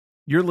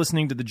You're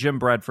listening to the Jim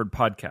Bradford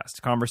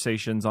Podcast,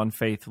 conversations on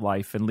faith,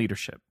 life, and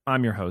leadership.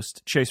 I'm your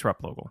host, Chase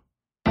Replogle.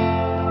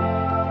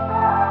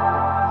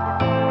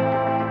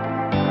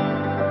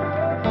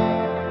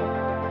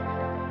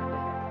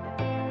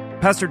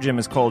 Pastor Jim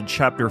has called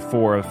chapter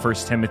 4 of 1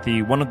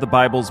 Timothy one of the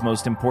Bible's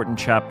most important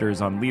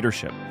chapters on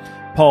leadership.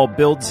 Paul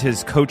builds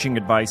his coaching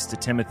advice to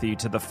Timothy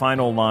to the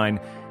final line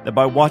that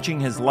by watching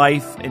his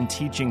life and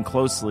teaching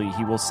closely,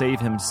 he will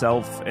save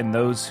himself and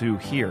those who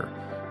hear.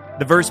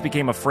 The verse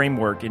became a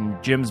framework in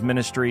Jim's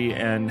ministry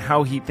and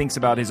how he thinks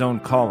about his own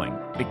calling.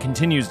 It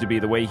continues to be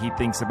the way he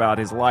thinks about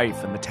his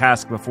life and the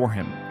task before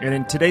him. And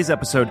in today's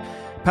episode,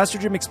 Pastor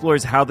Jim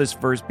explores how this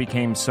verse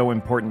became so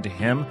important to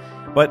him,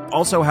 but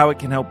also how it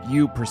can help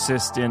you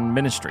persist in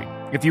ministry.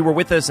 If you were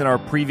with us in our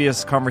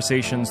previous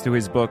conversations through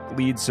his book,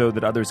 Lead So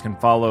That Others Can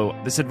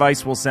Follow, this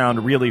advice will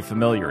sound really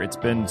familiar. It's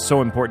been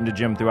so important to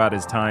Jim throughout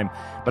his time,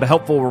 but a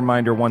helpful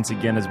reminder once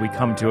again as we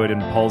come to it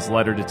in Paul's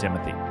letter to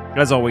Timothy.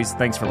 As always,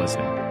 thanks for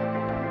listening.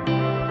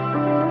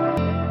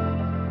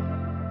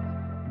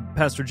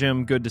 Pastor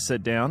Jim, good to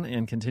sit down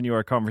and continue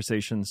our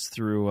conversations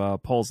through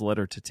Paul's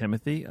letter to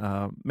Timothy.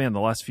 The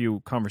last few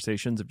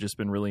conversations have just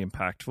been really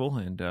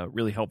impactful and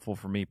really helpful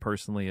for me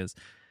personally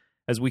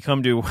as we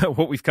come to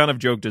what we've kind of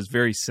joked as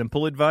very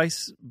simple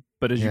advice,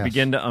 but as you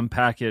begin to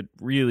unpack it,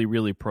 really,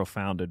 really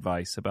profound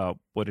advice about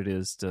what it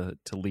is to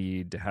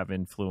lead, to have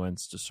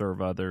influence, to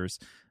serve others,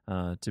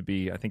 to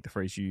be, I think the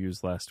phrase you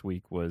used last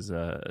week was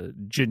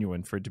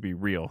genuine, for it to be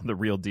real, the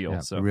real deal.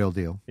 Yeah, the real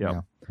deal.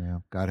 Yeah.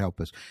 God help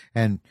us.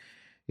 And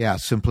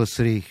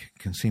simplicity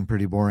can seem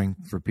pretty boring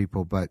for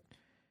people, but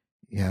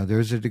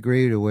there's a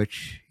degree to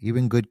which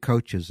even good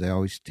coaches, they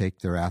always take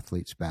their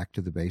athletes back to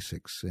the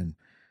basics. And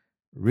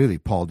really,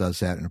 Paul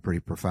does that in a pretty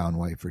profound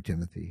way for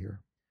Timothy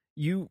here.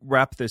 You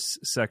wrap this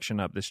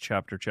section up, this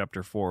chapter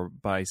 4,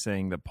 by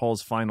saying that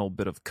Paul's final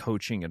bit of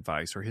coaching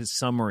advice, or his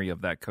summary of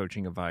that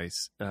coaching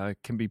advice,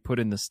 can be put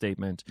in the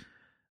statement,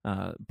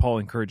 Paul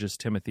encourages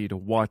Timothy to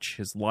watch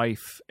his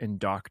life and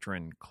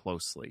doctrine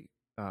closely.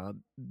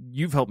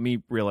 You've helped me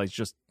realize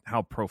just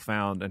how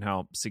profound and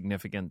how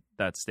significant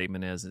that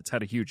statement is. It's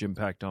had a huge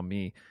impact on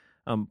me.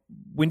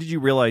 When did you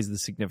realize the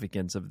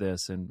significance of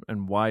this,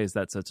 and why is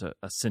that such a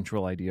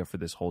central idea for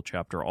this whole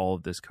chapter, all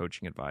of this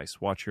coaching advice?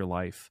 Watch your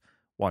life,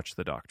 watch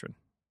the doctrine.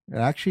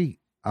 Actually,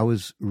 I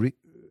was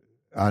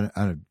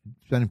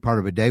spending part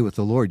of a day with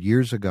the Lord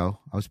years ago.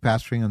 I was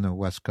pastoring on the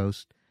West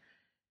Coast,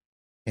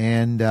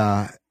 and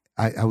I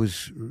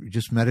was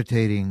just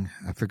meditating.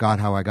 I forgot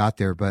how I got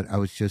there, but I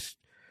was just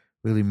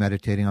really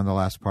meditating on the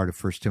last part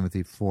of 1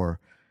 Timothy 4.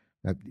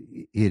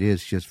 It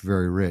is just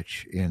very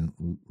rich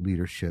in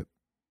leadership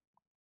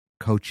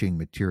coaching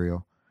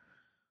material.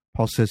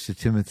 Paul says to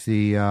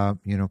Timothy,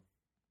 don't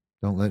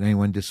let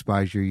anyone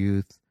despise your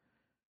youth.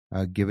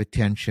 Give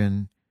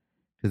attention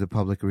to the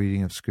public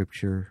reading of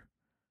Scripture,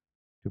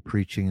 to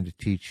preaching and to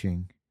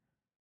teaching.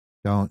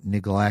 Don't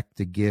neglect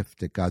the gift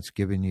that God's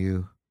given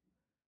you.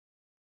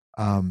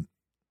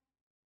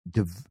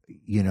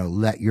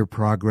 Let your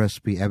progress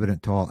be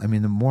evident to all. I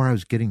mean, the more I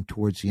was getting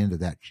towards the end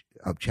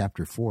of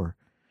chapter 4,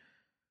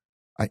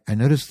 I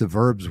noticed the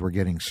verbs were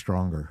getting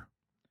stronger,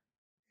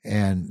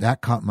 and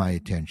that caught my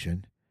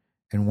attention.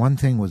 And one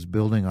thing was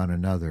building on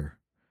another.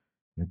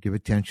 Give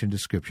attention to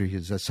Scripture.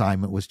 His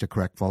assignment was to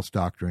correct false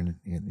doctrine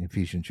in the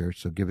Ephesian church,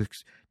 so give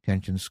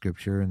attention to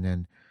Scripture. And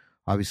then,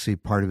 obviously,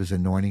 part of his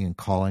anointing and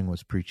calling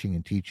was preaching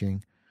and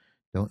teaching.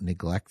 Don't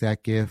neglect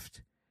that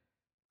gift.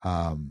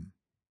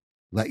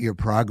 Let your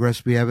progress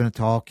be evident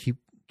to all. Keep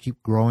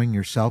growing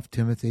yourself,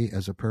 Timothy,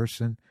 as a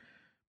person.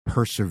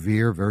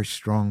 Persevere, very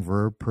strong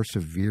verb.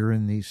 Persevere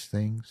in these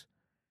things.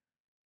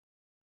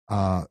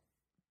 And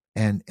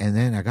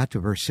then I got to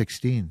verse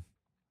 16.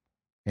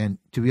 And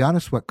to be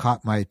honest, what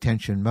caught my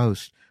attention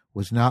most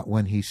was not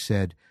when he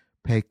said,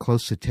 pay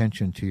close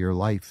attention to your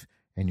life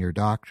and your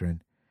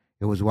doctrine.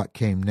 It was what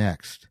came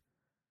next.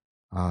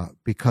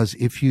 Because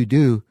if you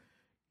do,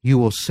 you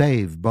will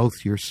save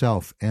both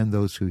yourself and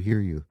those who hear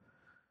you.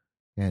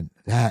 And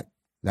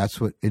that's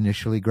what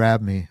initially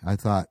grabbed me. I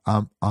thought,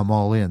 I'm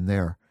all in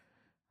there.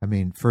 I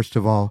mean, first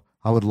of all,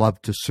 I would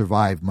love to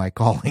survive my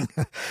calling.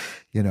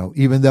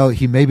 Even though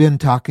he may have been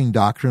talking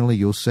doctrinally,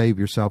 you'll save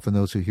yourself and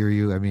those who hear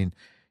you. I mean,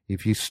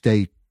 if you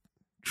stay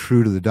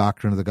true to the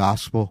doctrine of the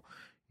gospel,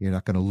 you're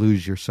not going to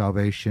lose your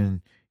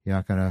salvation.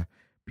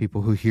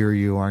 People who hear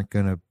you aren't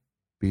going to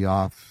be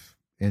off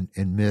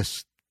and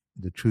miss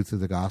the truth of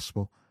the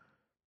gospel,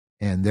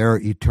 and their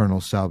eternal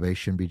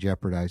salvation be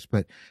jeopardized.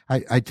 But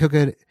I took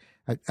it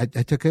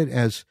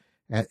as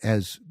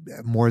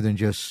more than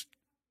just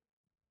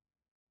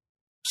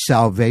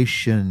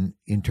salvation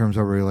in terms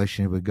of a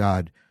relationship with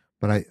God,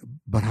 but I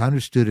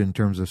understood it in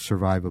terms of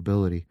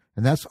survivability,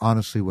 and that's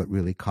honestly what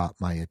really caught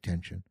my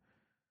attention.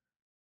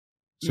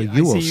 So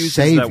you will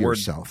save that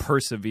yourself. Word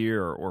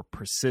persevere or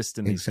persist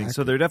in these things.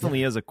 So there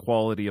definitely is a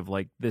quality of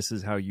this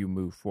is how you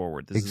move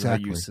forward. This is how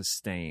you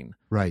sustain.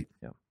 Right.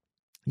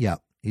 Yeah.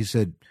 He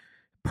said,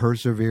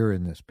 persevere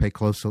in this. Pay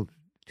close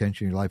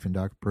attention to your life and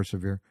doctrine.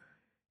 Persevere.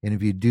 And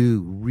if you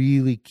do,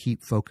 really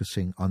keep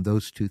focusing on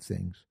those two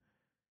things.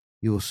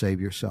 you will save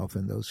yourself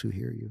and those who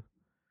hear you.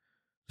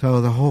 So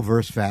the whole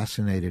verse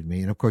fascinated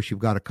me. And of course, you've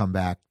got to come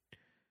back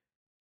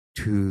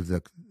to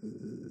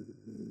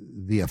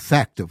the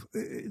effect of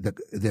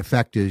the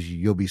effect is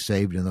you'll be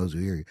saved and those who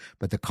hear you.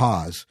 But the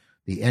cause,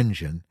 the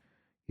engine,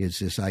 is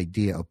this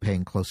idea of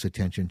paying close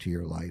attention to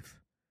your life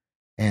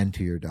and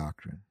to your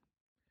doctrine.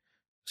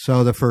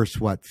 So the first,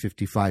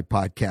 55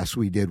 podcasts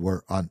we did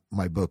were on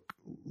my book,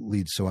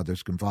 Lead So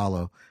Others Can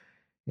Follow.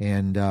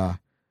 And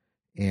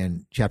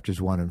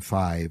chapters 1 and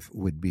 5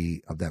 would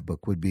be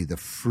the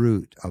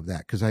fruit of that.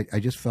 Because I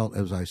just felt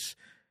as I was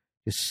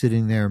just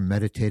sitting there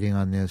meditating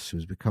on this, it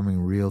was becoming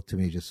real to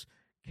me, just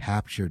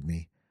captured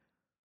me.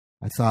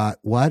 I thought,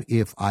 what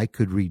if I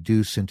could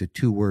reduce into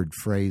 2-word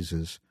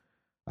phrases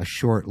a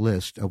short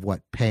list of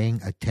what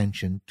paying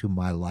attention to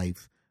my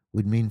life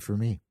would mean for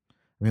me?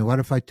 I mean, what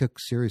if I took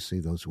seriously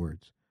those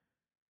words?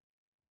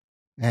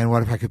 And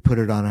what if I could put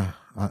it on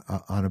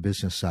a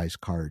business-sized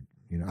card?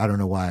 I don't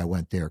know why I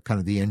went there. Kind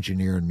of the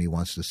engineer in me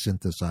wants to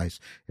synthesize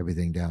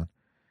everything down.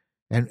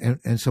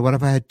 And so what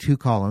if I had 2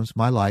 columns,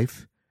 my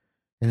life,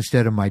 and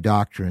instead of my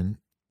doctrine,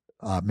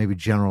 maybe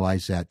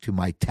generalize that to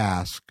my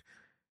task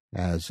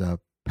as a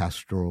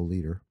pastoral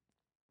leader?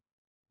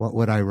 What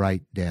would I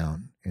write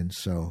down? And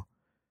so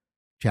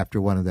chapter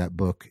 1 of that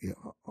book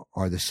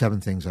are the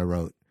 7 things I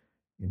wrote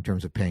in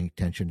terms of paying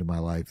attention to my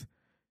life.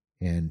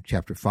 And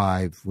chapter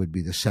 5 would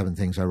be the 7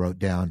 things I wrote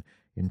down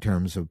in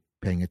terms of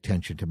paying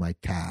attention to my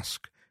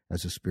task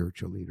as a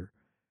spiritual leader,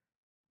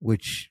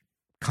 which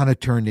kind of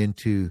turned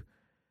into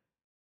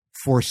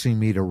forcing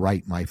me to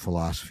write my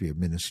philosophy of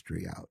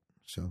ministry out.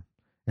 So,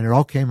 and it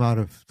all came out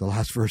of the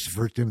last verse of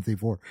 1 Timothy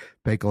 4.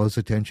 Pay close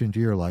attention to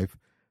your life.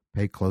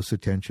 Pay close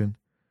attention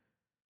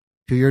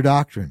to your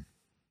doctrine.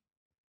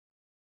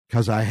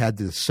 Because I had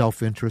the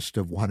self-interest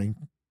of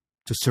wanting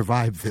to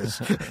survive this.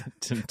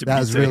 That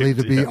was really,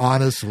 to be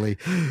honestly,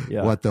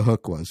 what the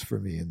hook was for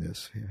me in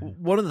this. Yeah.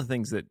 One of the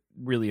things that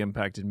really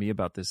impacted me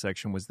about this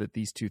section was that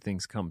these 2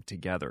 things come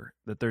together,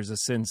 that there's a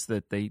sense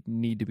that they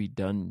need to be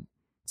done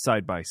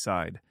side by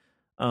side.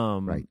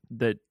 Right.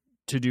 That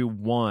to do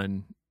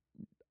one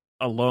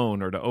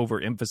alone or to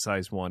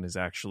overemphasize one is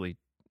actually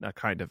a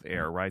kind of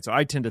error, right? So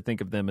I tend to think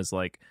of them as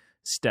like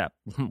step,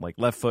 like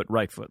left foot,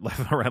 right,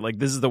 right. Like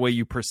this is the way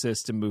you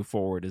persist and move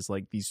forward, is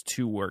like these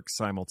 2 works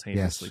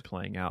simultaneously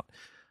playing out.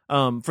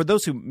 For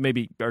those who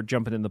maybe are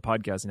jumping in the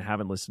podcast and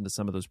haven't listened to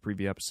some of those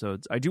previous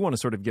episodes, I do want to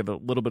sort of give a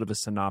little bit of a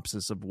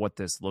synopsis of what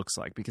this looks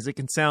like, because it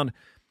can sound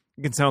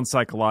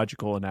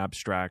psychological and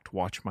abstract.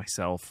 Watch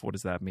myself. What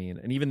does that mean?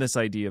 And even this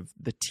idea of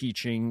the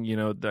teaching,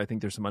 I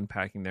think there's some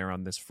unpacking there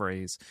on this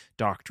phrase,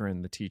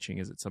 doctrine, the teaching,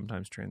 as it's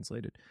sometimes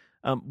translated.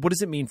 What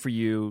does it mean for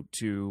you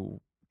to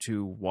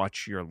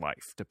watch your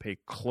life, to pay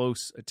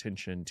close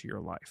attention to your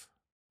life?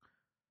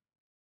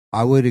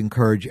 I would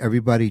encourage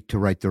everybody to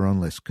write their own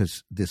list,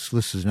 because this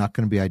list is not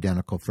going to be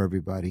identical for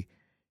everybody.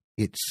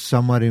 It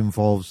somewhat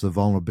involves the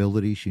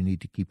vulnerabilities you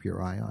need to keep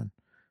your eye on.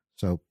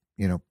 So,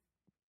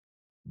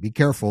 be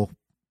careful,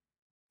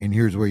 and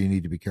here's where you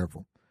need to be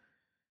careful.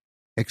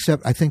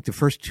 Except I think the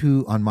first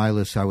 2 on my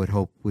list, I would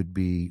hope, would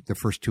be the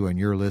first 2 on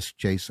your list,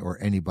 Jace,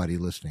 or anybody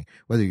listening,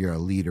 whether you're a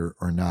leader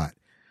or not.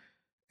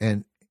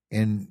 And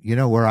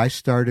where I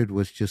started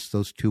was just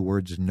those 2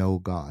 words, know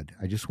God.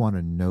 I just want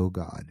to know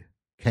God.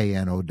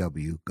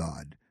 K-N-O-W,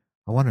 God.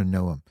 I want to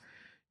know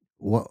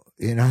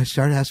him. I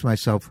started asking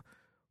myself,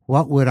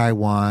 what would I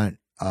want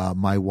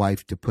my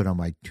wife to put on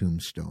my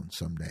tombstone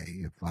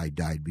someday if I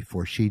died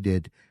before she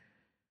did?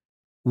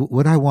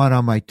 Would I want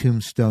on my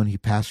tombstone, he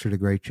pastored a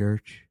great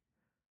church?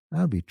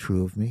 That would be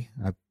true of me.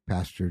 I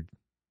pastor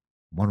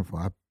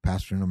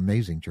an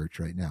amazing church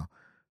right now.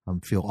 I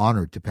feel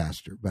honored to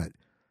pastor. But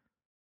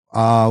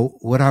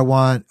would I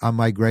want on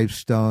my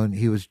gravestone,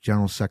 he was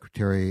General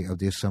Secretary of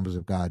the Assemblies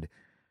of God,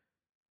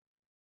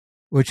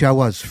 which I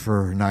was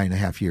for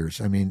 9.5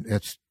 years. I mean,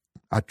 it's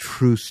a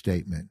true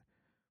statement.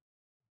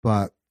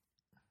 But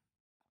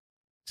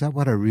is that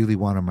what I really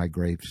want on my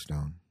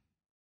gravestone?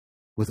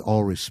 With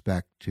all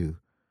respect to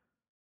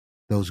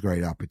those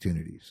great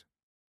opportunities.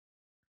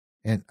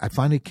 And I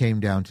finally came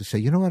down to say,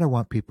 you know what I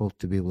want people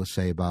to be able to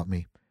say about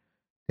me?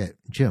 That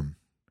Jim,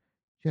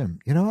 you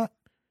know what?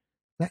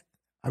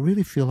 I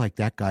really feel like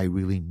that guy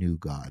really knew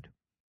God.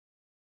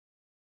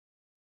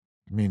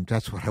 I mean,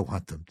 that's what I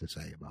want them to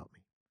say about me.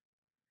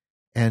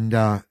 And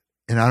I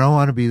don't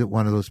want to be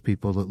one of those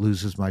people that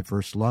loses my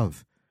first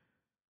love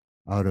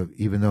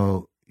even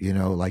though,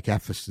 like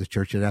Ephesus, the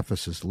church at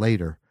Ephesus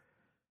later,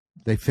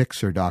 they fix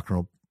their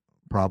doctrinal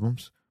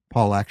problems.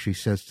 Paul actually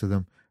says to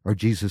them, or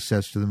Jesus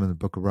says to them in the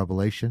book of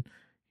Revelation,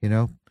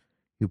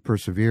 you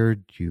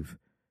persevered, you've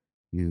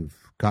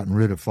gotten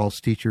rid of false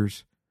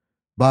teachers,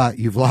 but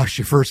you've lost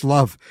your first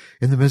love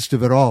in the midst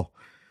of it all.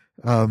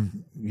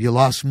 You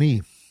lost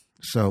me.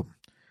 So,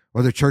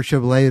 or the church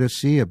of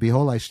Laodicea,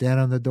 behold, I stand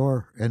on the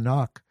door and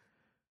knock.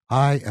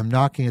 I am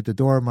knocking at the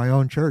door of my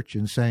own church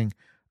and saying,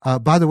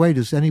 by the way,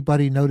 does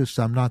anybody notice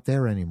I'm not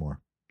there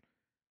anymore?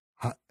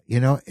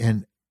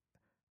 And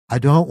I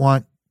don't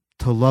want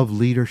to love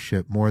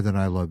leadership more than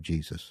I love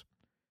Jesus.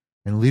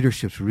 And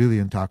leadership's really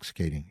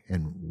intoxicating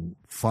and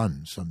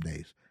fun some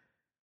days.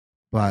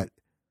 But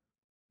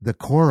the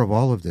core of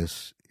all of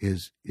this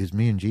is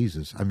me and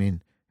Jesus. I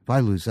mean, if I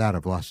lose that,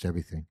 I've lost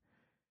everything.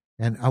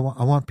 And I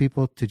want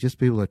people to just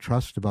be able to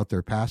trust about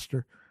their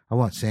pastor. I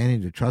want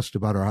Sandy to trust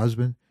about her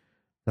husband,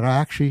 that I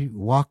actually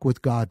walk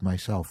with God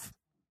myself.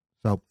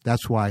 So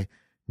that's why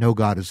know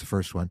God is the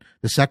first one.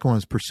 The second one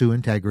is pursue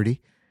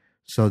integrity,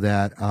 so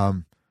that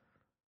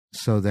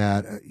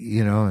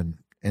you know,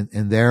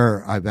 and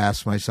there I've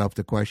asked myself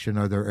the question: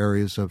 are there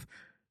areas of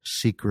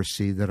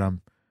secrecy that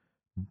I'm,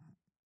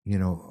 you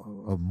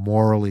know, of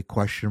morally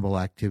questionable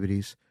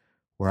activities,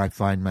 where I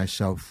find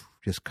myself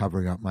just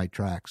covering up my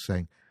tracks,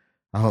 saying,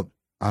 I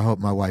hope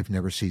my wife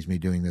never sees me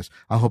doing this.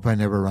 I hope I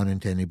never run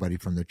into anybody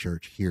from the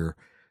church here.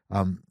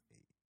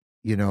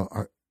 You know,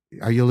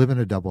 are you living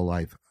a double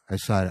life? I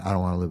decided I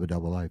don't want to live a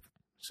double life.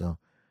 So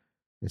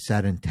it's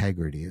that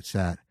integrity. It's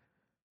that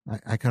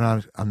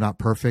I'm not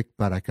perfect,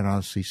 but I can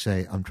honestly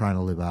say I'm trying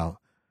to live out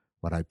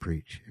what I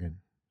preach. And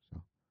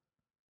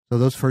so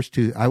those first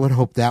two, I would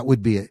hope that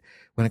would be it.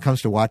 When it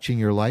comes to watching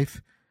your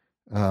life,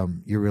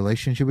 your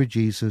relationship with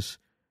Jesus,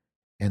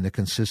 and the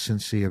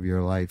consistency of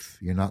your life.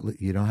 You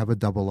don't have a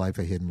double life,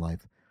 a hidden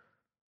life.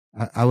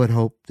 I would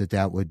hope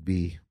that would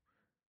be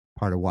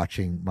part of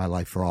watching my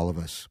life for all of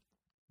us.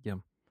 Yeah.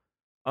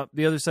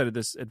 The other side of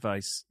this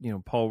advice, you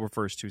know, Paul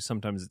refers to,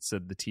 sometimes it's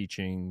said the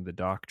teaching, the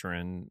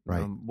doctrine.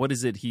 Right. What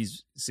is it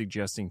he's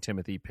suggesting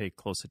Timothy pay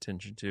close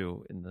attention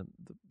to in the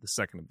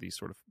second of these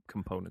sort of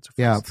components?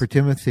 Yeah, for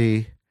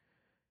Timothy,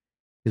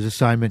 his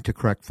assignment to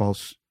correct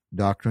false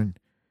doctrine,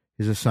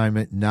 his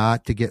assignment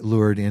not to get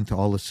lured into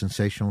all the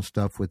sensational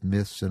stuff with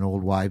myths and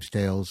old wives'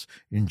 tales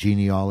and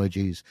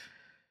genealogies,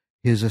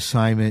 his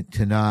assignment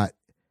to not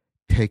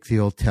take the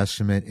Old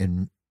Testament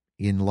and,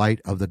 in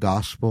light of the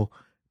gospel,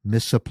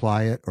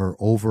 misapply it or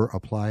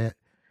over-apply it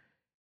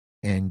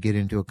and get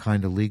into a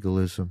kind of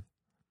legalism.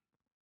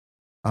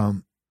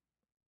 And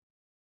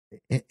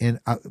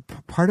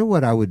part of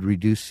what I would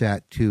reduce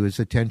that to is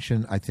a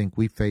tension I think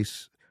we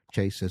face,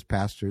 Chase, as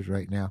pastors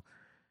right now.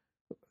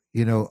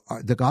 You know,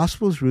 the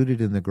gospel is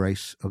rooted in the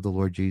grace of the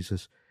Lord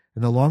Jesus.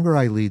 And the longer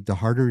I lead, the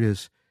harder it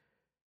is,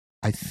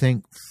 I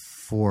think,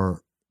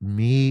 for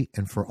me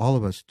and for all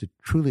of us to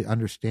truly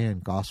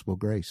understand gospel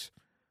grace.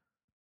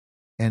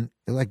 And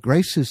like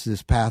grace is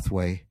this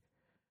pathway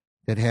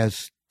that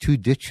has two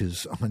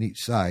ditches on each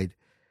side.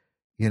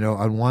 You know,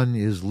 on one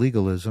is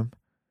legalism,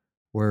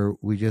 where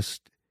we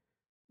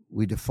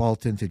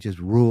default into just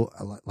rule.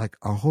 Like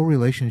our whole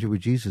relationship with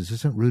Jesus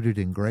isn't rooted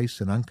in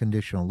grace and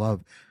unconditional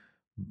love,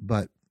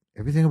 but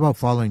everything about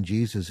following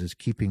Jesus is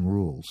keeping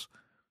rules.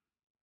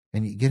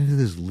 And you get into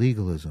this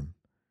legalism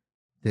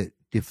that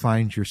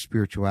defines your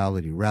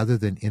spirituality rather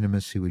than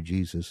intimacy with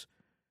Jesus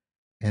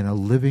and a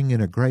living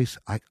in a grace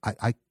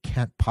I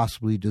can't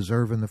possibly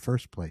deserve in the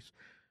first place.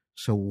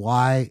 So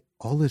why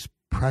all this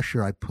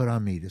pressure I put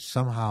on me to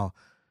somehow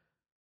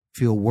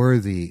feel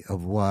worthy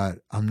of what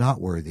I'm not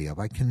worthy of?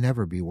 I can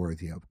never be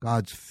worthy of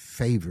God's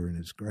favor and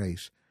his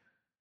grace.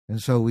 And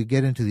so we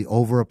get into the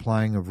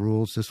over-applying of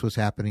rules. This was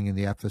happening in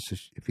the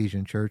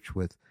Ephesian church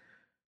with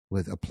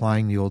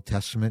applying the Old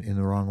Testament in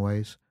the wrong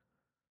ways.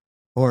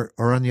 Or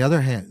on the other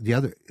hand,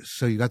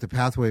 so you got the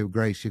pathway of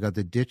grace, you got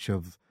the ditch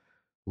of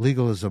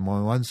legalism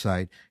on one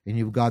side, and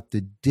you've got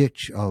the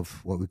ditch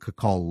of what we could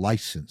call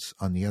license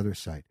on the other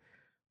side,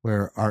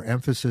 where our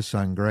emphasis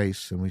on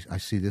grace, and I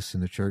see this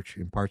in the church,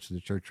 in parts of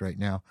the church right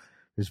now,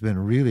 there's been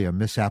really a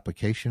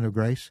misapplication of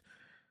grace.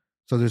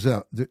 So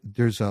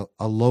there's a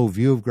low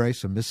view of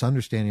grace, a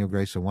misunderstanding of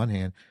grace on one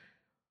hand,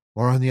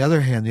 or on the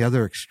other hand, the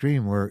other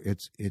extreme where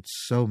it's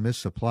so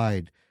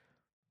misapplied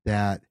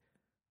that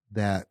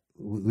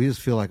we just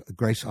feel like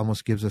grace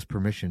almost gives us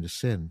permission to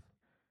sin,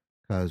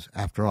 because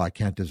after all, I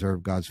can't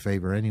deserve God's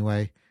favor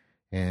anyway,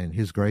 and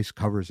his grace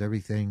covers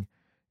everything,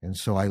 and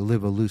so I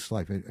live a loose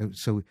life.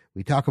 So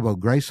we talk about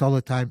grace all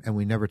the time, and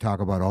we never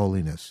talk about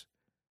holiness.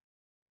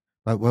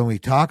 But when we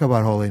talk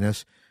about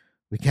holiness,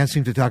 we can't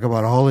seem to talk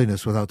about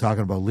holiness without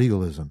talking about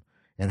legalism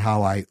and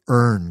how I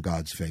earn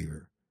God's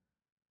favor.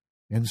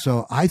 And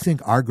so I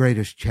think our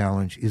greatest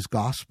challenge is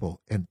gospel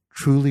and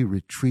truly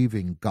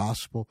retrieving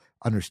gospel,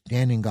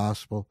 understanding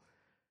gospel,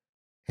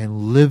 and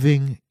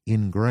living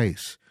in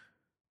grace.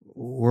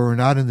 We're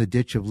not in the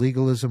ditch of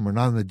legalism. We're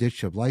not in the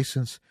ditch of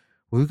license.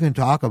 We can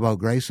talk about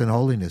grace and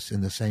holiness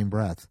in the same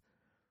breath.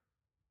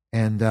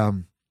 And,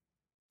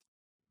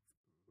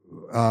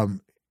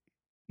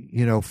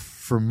 you know,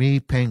 for me,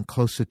 paying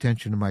close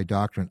attention to my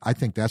doctrine, I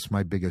think that's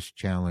my biggest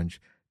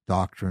challenge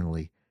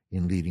doctrinally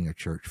in leading a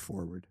church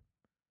forward.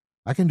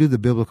 I can do the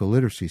biblical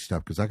literacy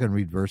stuff because I can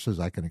read verses,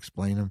 I can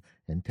explain them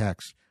in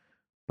text,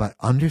 but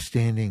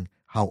understanding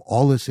how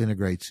all this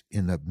integrates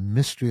in the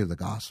mystery of the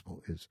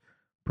gospel is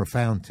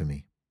profound to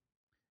me.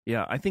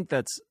 Yeah, I think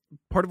that's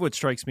part of what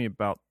strikes me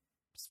about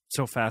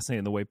so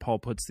fascinating the way Paul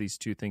puts these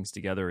two things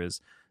together is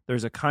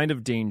there's a kind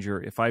of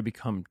danger if I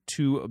become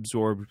too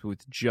absorbed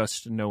with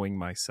just knowing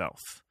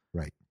myself.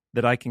 Right.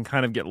 that I can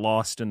kind of get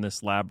lost in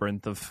this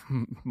labyrinth of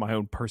my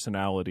own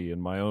personality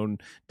and my own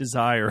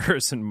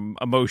desires and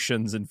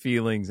emotions and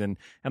feelings. And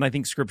I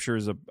think Scripture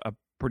is a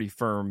pretty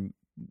firm,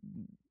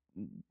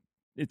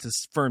 it's a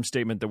firm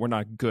statement that we're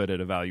not good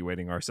at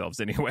evaluating ourselves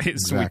anyways.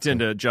 Exactly. We tend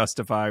to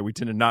justify, we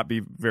tend to not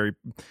be very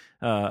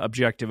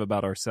objective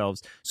about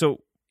ourselves.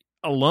 So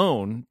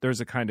alone,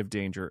 there's a kind of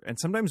danger. And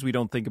sometimes we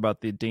don't think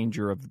about the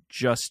danger of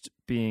just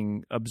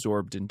being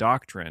absorbed in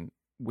doctrine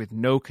with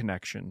no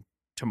connection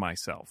to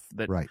myself,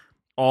 that Right.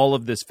 all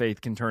of this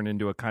faith can turn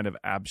into a kind of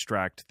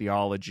abstract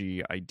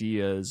theology,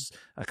 ideas,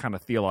 a kind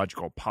of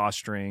theological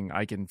posturing.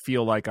 I can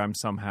feel like I'm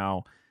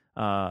somehow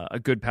a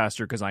good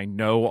pastor because I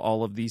know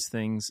all of these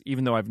things,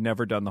 even though I've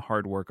never done the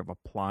hard work of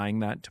applying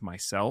that to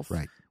myself,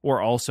 Right.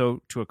 or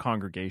also to a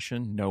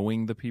congregation,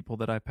 knowing the people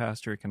that I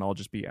pastor. It can all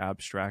just be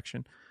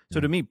abstraction. So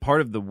to me,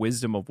 part of the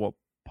wisdom of what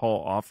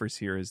Paul offers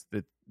here is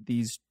that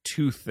these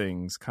two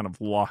things kind of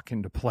lock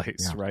into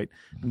place, right?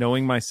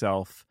 Knowing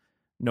myself,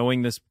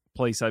 knowing this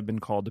place I've been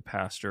called to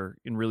pastor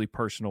in really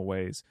personal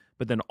ways,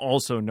 but then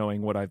also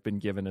knowing what I've been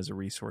given as a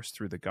resource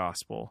through the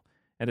gospel.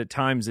 And at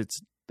times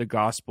it's the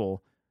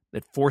gospel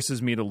that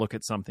forces me to look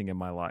at something in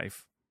my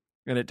life.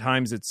 And at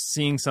times it's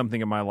seeing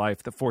something in my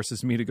life that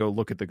forces me to go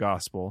look at the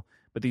gospel.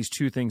 But these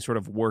two things sort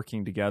of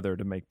working together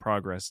to make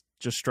progress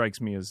just strikes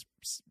me as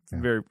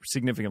very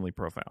significantly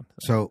profound.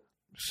 So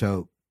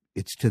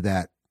it's to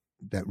that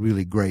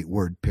really great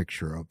word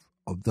picture of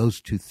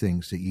those two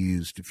things that you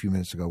used a few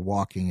minutes ago,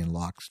 walking in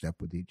lockstep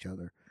with each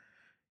other.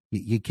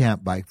 You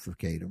can't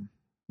bifurcate them.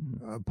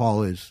 Mm-hmm.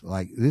 Paul is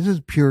like, this is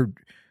pure,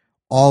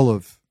 all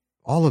of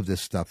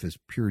this stuff is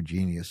pure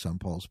genius on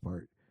Paul's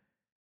part.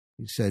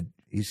 He said,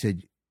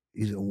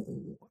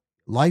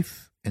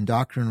 life and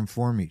doctrine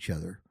inform each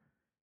other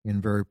in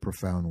very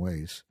profound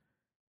ways.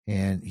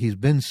 And he's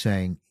been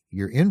saying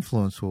your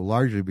influence will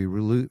largely be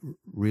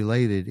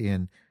related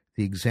in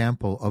the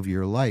example of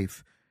your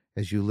life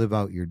as you live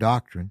out your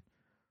doctrine.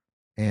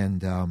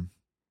 And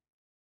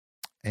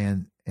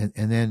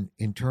then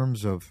in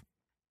terms of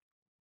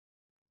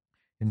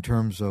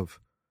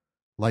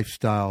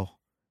lifestyle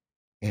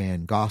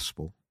and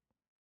gospel,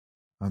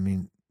 I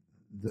mean,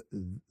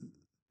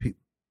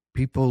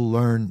 people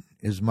learn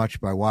as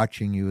much by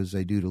watching you as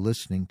they do to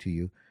listening to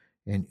you,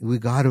 and we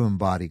got to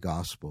embody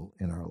gospel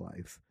in our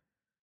life.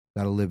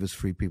 Got to live as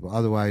free people.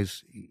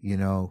 Otherwise,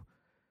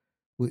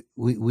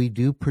 we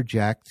do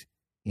project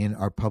in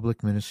our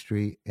public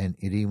ministry, and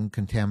it even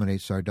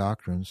contaminates our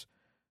doctrines,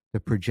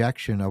 the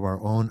projection of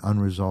our own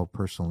unresolved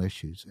personal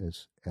issues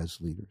as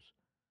leaders.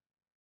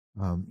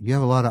 You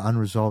have a lot of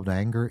unresolved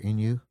anger in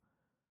you.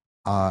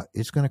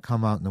 It's going to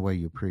come out in the way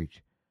you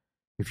preach.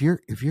 If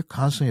you're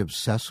constantly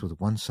obsessed with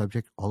one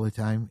subject all the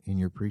time in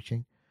your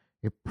preaching,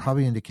 it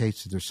probably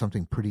indicates that there's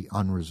something pretty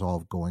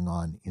unresolved going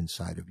on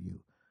inside of you.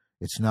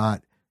 It's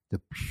not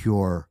the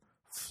pure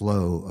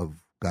flow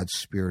of God's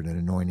Spirit and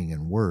anointing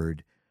and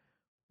word,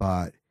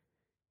 but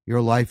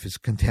your life is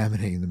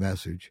contaminating the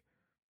message.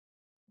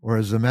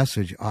 Whereas the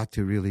message ought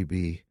to really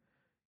be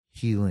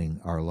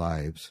healing our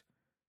lives.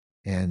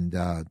 And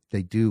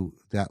they do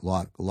that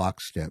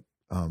lockstep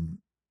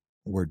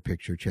word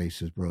picture.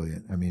 Chase is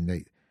brilliant. I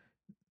mean,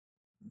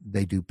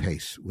 they do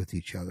pace with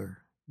each other.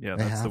 Yeah,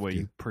 that's the way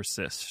you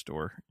persist,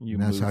 or you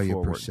move forward. That's how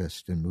you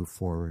persist and move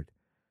forward.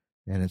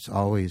 And it's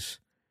always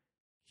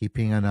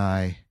keeping an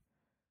eye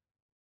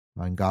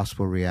on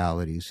gospel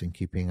realities and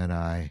keeping an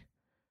eye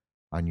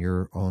on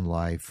your own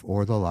life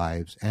or the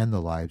lives and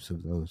the lives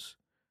of those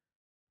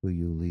who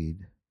you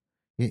lead.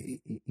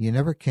 You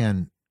never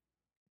can.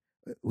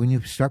 When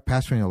you start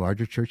pastoring a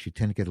larger church, you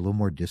tend to get a little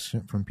more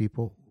distant from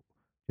people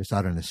just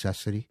out of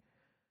necessity.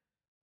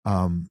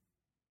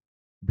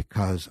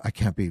 Because I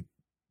can't be,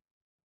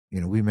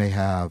 we may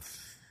have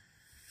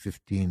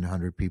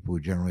 1,500 people who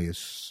generally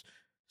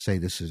say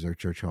this is their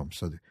church home.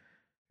 So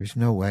there's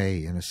no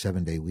way in a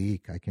 7-day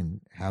week I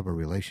can have a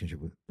relationship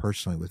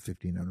personally with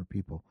 1,500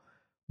 people.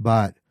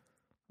 But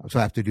so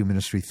I have to do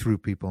ministry through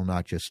people,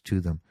 not just to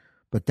them.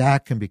 But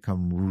that can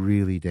become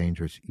really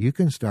dangerous. You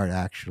can start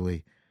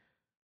actually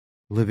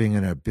living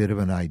in a bit of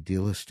an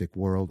idealistic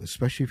world,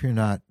 especially if you're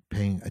not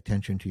paying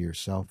attention to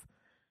yourself.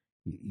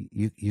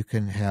 You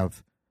can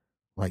have,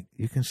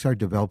 you can start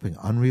developing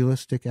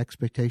unrealistic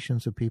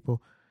expectations of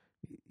people.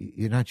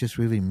 You're not just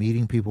really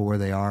meeting people where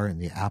they are in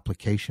the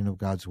application of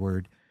God's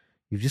word.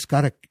 You've just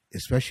got to,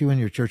 especially when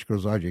your church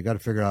grows larger, you got to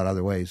figure out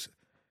other ways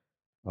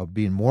of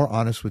being more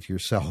honest with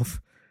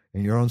yourself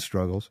and your own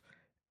struggles,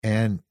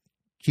 and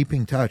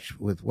keeping touch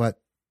with what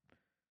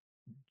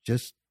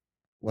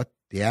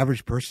the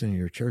average person in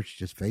your church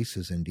just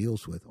faces and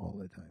deals with all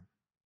the time.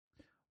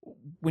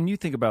 When you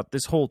think about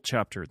this whole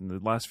chapter and the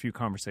last few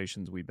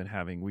conversations we've been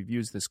having, we've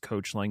used this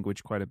coach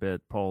language quite a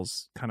bit.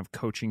 Paul's kind of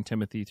coaching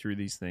Timothy through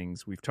these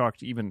things. We've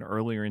talked even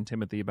earlier in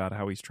Timothy about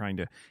how he's trying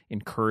to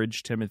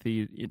encourage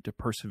Timothy to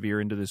persevere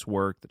into this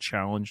work, the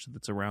challenge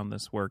that's around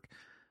this work.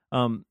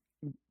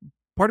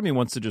 Part of me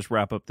wants to just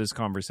wrap up this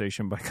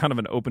conversation by kind of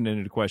an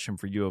open-ended question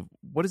for you of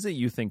what is it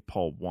you think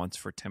Paul wants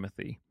for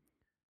Timothy?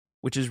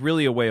 which is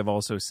really a way of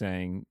also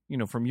saying,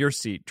 from your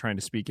seat, trying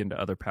to speak into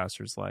other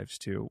pastors' lives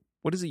too.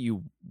 What is it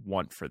you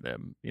want for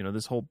them?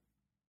 This whole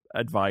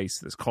advice,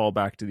 this call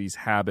back to these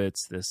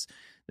habits, this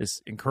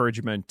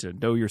encouragement to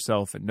know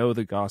yourself and know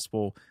the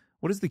gospel.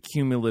 What is the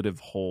cumulative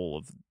whole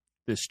of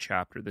this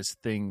chapter, this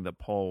thing that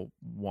Paul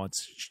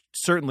wants?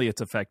 Certainly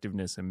its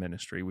effectiveness in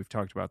ministry. We've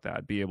talked about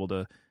that, be able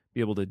to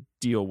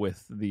deal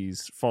with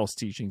these false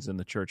teachings in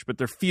the church. But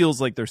there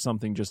feels like there's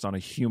something just on a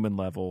human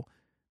level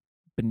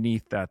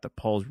beneath that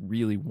Paul's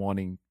really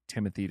wanting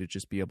Timothy to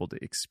just be able to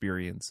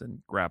experience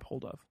and grab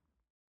hold of.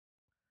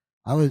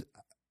 And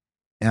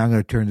I'm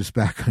going to turn this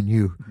back on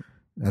you.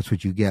 That's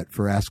what you get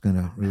for asking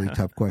a really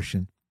tough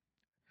question.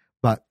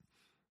 But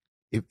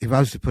if I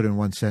was to put in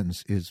one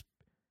sentence, is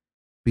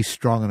be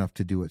strong enough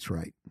to do what's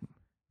right.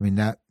 I mean,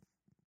 that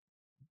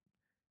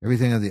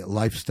everything of the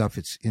life stuff,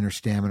 it's inner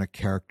stamina,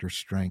 character,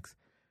 strength.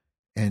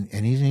 And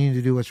he's needing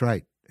to do what's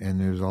right.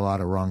 And there's a lot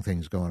of wrong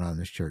things going on in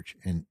this church.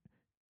 And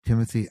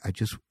Timothy,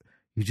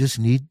 you just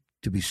need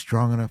to be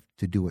strong enough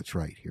to do what's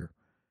right here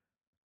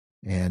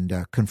and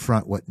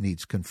confront what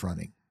needs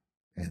confronting.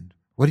 And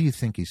what do you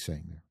think he's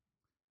saying there?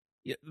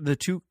 Yeah, the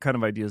two kind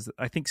of ideas,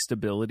 I think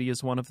stability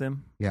is one of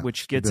them,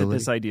 which stability. Gets at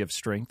this idea of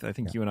strength. I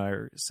think you and I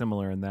are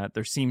similar in that.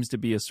 There seems to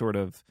be a sort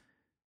of,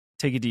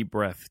 take a deep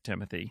breath,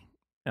 Timothy.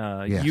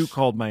 Yes. You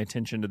called my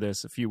attention to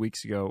this a few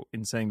weeks ago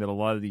in saying that a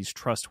lot of these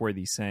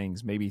trustworthy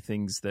sayings may be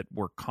things that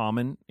were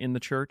common in the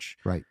church.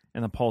 Right.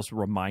 And then Paul's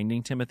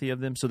reminding Timothy of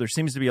them. So there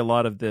seems to be a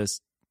lot of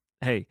this,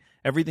 hey,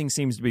 everything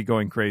seems to be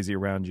going crazy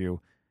around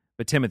you,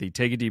 but Timothy,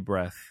 take a deep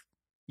breath.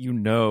 You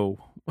know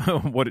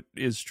what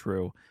is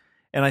true.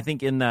 And I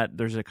think in that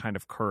there's a kind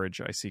of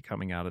courage I see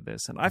coming out of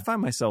this. And I find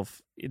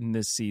myself in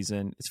this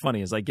season, it's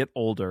funny, as I get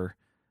older,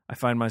 I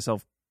find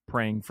myself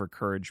praying for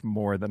courage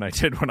more than I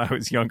did when I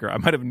was younger. I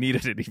might have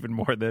needed it even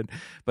more then.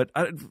 But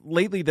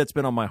lately that's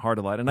been on my heart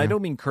a lot. And I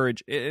don't mean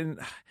courage. And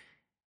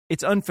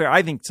it's unfair.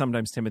 I think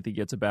sometimes Timothy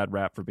gets a bad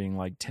rap for being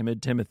like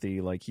timid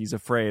Timothy, like he's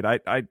afraid.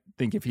 I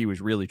think if he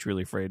was really,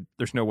 truly afraid,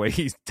 there's no way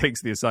he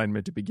takes the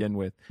assignment to begin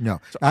with. No,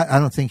 so, I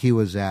don't think he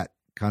was that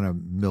kind of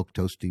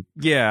milquetoasty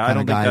I don't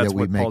think guy that's that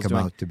we what make Paul's him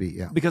doing. out to be.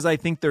 Yeah, because I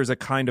think there's a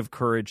kind of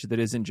courage that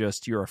isn't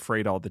just you're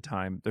afraid all the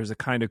time. There's a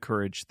kind of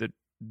courage that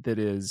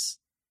is,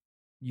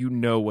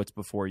 what's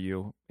before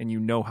you,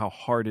 and how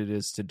hard it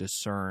is to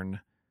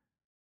discern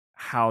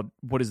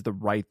what is the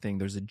right thing.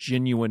 There's a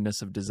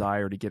genuineness of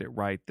desire to get it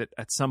right that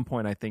at some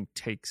point I think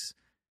takes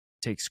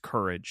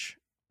courage,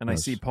 and I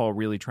see Paul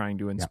really trying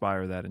to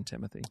inspire that in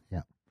Timothy.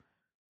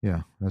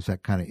 Yeah, that's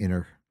that kind of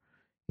inner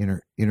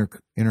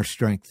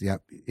strength. Yeah,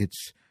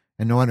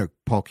 and no wonder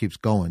Paul keeps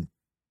going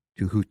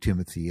to who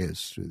Timothy is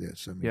through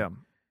this. I mean,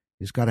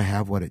 he's got to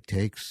have what it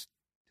takes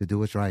to do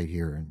what's right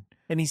here,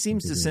 and he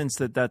seems to sense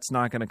that that's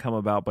not going to come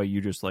about by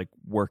you just like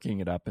working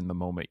it up in the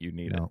moment you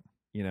need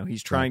it.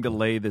 He's trying to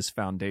lay this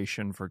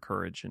foundation for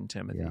courage in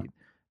Timothy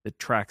that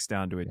tracks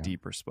down to a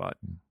deeper spot.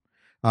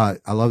 I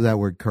love that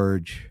word,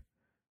 courage.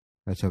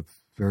 That's a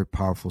very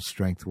powerful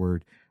strength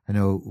word. I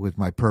know with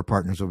my prayer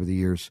partners over the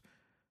years,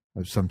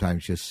 I've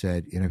sometimes just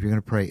said, if you're going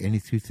to pray any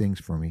two things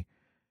for me,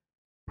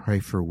 pray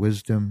for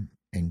wisdom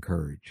and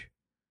courage.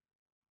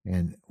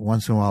 And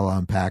once in a while I'll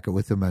unpack it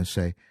with them and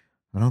say,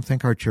 I don't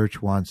think our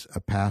church wants a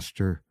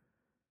pastor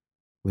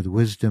with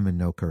wisdom and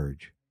no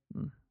courage.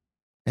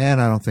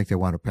 And I don't think they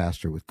want a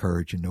pastor with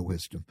courage and no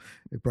wisdom.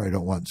 They probably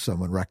don't want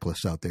someone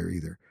reckless out there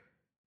either.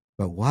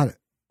 But what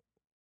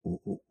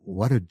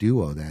a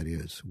duo that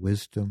is,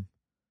 wisdom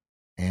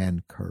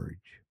and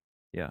courage.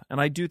 Yeah,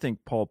 and I do think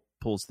Paul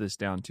pulls this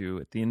down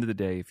to, at the end of the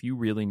day, if you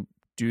really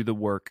do the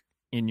work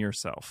in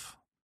yourself,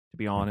 to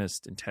be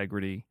honest,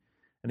 integrity,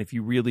 and if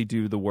you really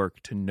do the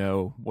work to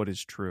know what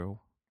is true,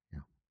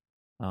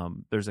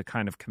 there's a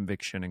kind of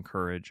conviction and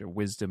courage, a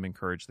wisdom and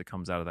courage that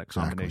comes out of that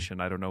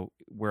combination. Exactly. I don't know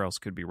where else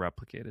could be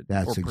replicated.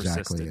 That's or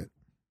exactly persisted. it.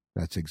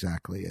 That's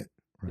exactly it.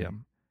 Right. Yeah.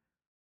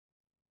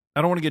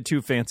 I don't want to get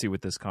too fancy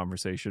with this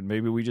conversation.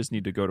 Maybe we just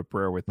need to go to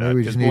prayer with that. Maybe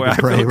we just need to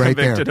pray I feel right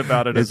convicted there.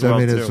 about it as well.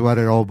 It's what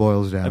it all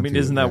boils down to. I mean,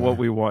 isn't that what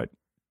we want?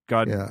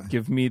 God,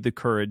 give me the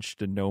courage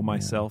to know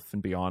myself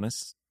and be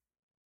honest,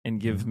 and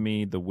give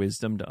me the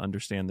wisdom to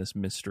understand this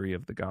mystery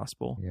of the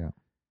gospel. Yeah.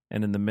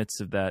 And in the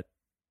midst of that,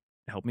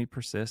 help me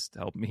persist.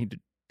 Help me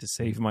to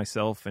save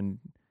myself, and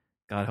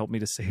God, help me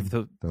to save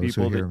the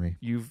people that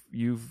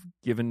you've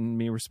given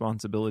me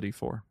responsibility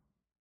for.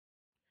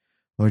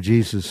 Lord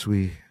Jesus,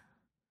 we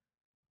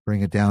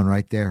bring it down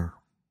right there.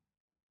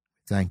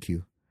 Thank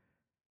you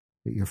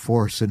that you're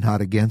for us and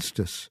not against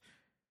us.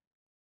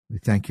 We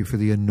thank you for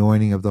the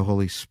anointing of the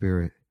Holy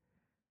Spirit.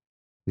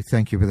 We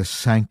thank you for the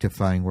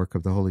sanctifying work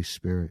of the Holy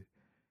Spirit,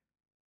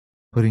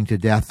 putting to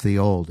death the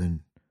old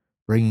and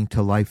bringing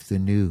to life the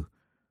new,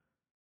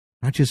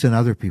 not just in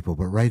other people,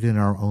 but right in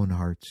our own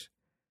hearts.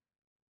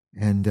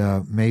 And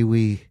may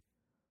we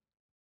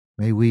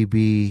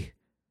be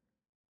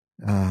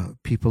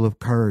people of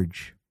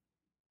courage.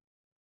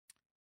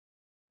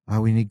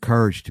 We need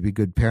courage to be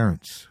good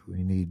parents.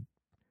 We need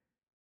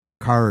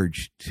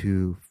courage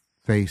to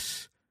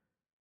face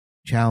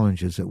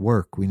challenges at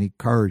work. We need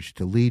courage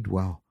to lead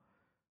well.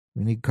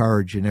 We need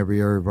courage in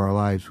every area of our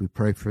lives. We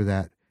pray for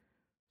that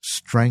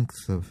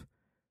strength of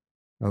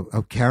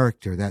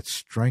character, that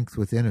strength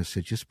within us.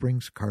 It just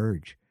brings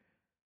courage.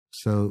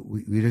 So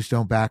we just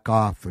don't back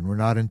off, and we're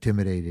not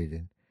intimidated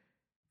and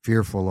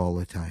fearful all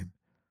the time.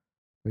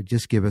 But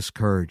just give us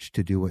courage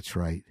to do what's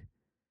right.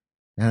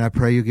 And I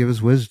pray you give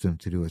us wisdom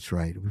to do what's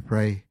right. We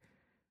pray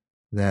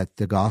that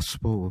the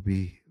gospel will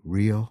be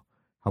real.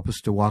 Help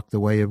us to walk the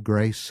way of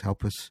grace.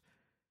 Help us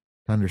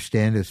to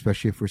understand it,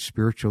 especially if we're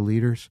spiritual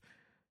leaders.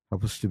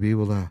 Help us to be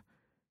able to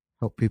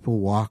help people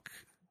walk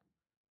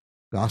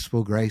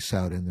gospel grace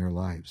out in their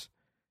lives.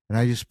 And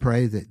I just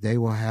pray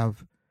that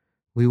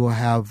we will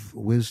have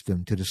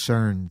wisdom to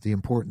discern the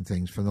important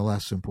things from the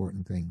less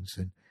important things,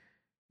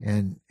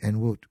 and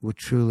we'll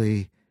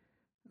truly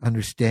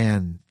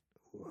understand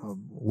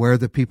where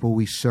the people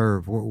we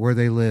serve, where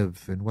they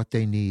live, and what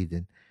they need.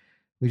 And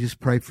we just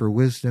pray for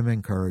wisdom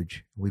and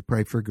courage. We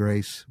pray for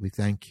grace. We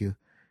thank you.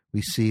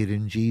 We see it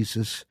in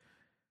Jesus,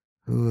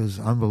 who is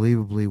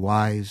unbelievably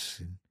wise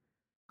and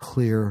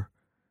clear,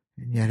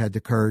 and yet had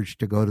the courage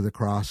to go to the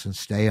cross and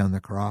stay on the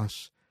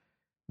cross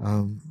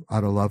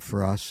out of love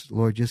for us.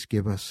 Lord, just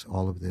give us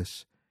all of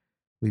this.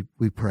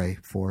 We pray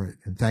for it.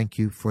 And thank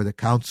you for the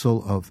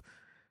counsel of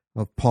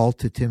Paul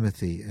to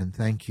Timothy, and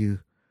thank you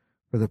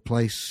for the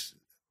place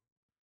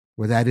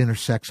where that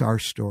intersects our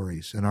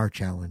stories and our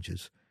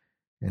challenges.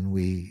 And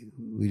we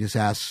just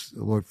ask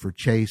the Lord for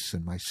Chase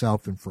and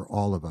myself and for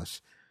all of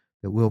us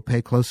that we'll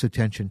pay close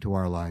attention to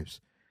our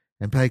lives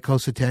and pay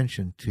close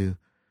attention to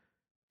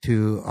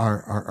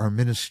our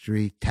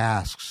ministry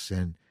tasks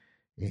and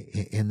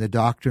in the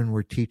doctrine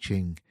we're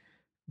teaching.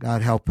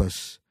 God, help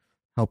us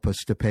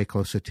to pay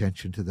close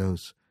attention to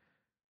those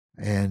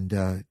and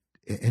to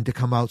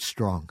come out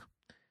strong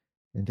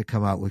and to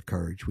come out with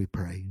courage, we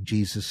pray. In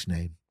Jesus'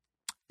 name,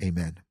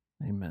 amen.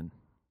 Amen.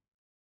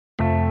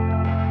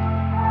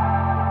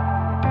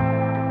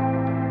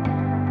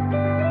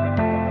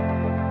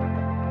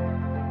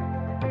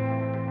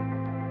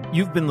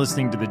 You've been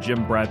listening to the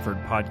Jim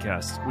Bradford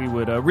Podcast. We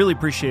would really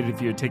appreciate it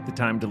if you would take the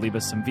time to leave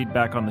us some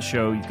feedback on the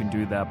show. You can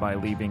do that by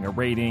leaving a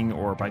rating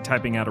or by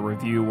typing out a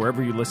review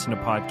wherever you listen to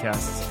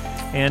podcasts.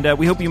 And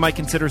we hope you might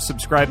consider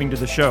subscribing to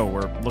the show.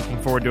 We're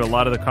looking forward to a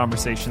lot of the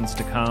conversations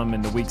to come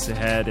in the weeks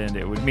ahead, and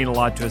it would mean a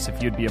lot to us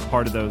if you'd be a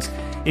part of those.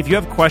 If you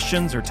have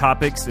questions or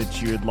topics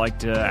that you'd like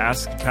to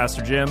ask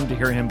Pastor Jim to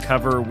hear him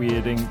cover,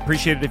 we'd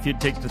appreciate it if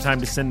you'd take the time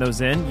to send those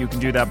in. You can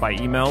do that by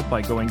email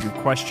by going to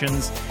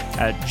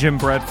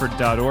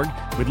questions@jimbradford.org.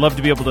 We'd love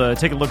to be able to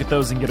take a look at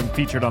those and get them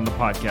featured on the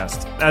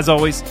podcast. As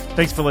always,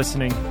 thanks for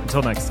listening.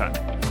 Until next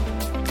time.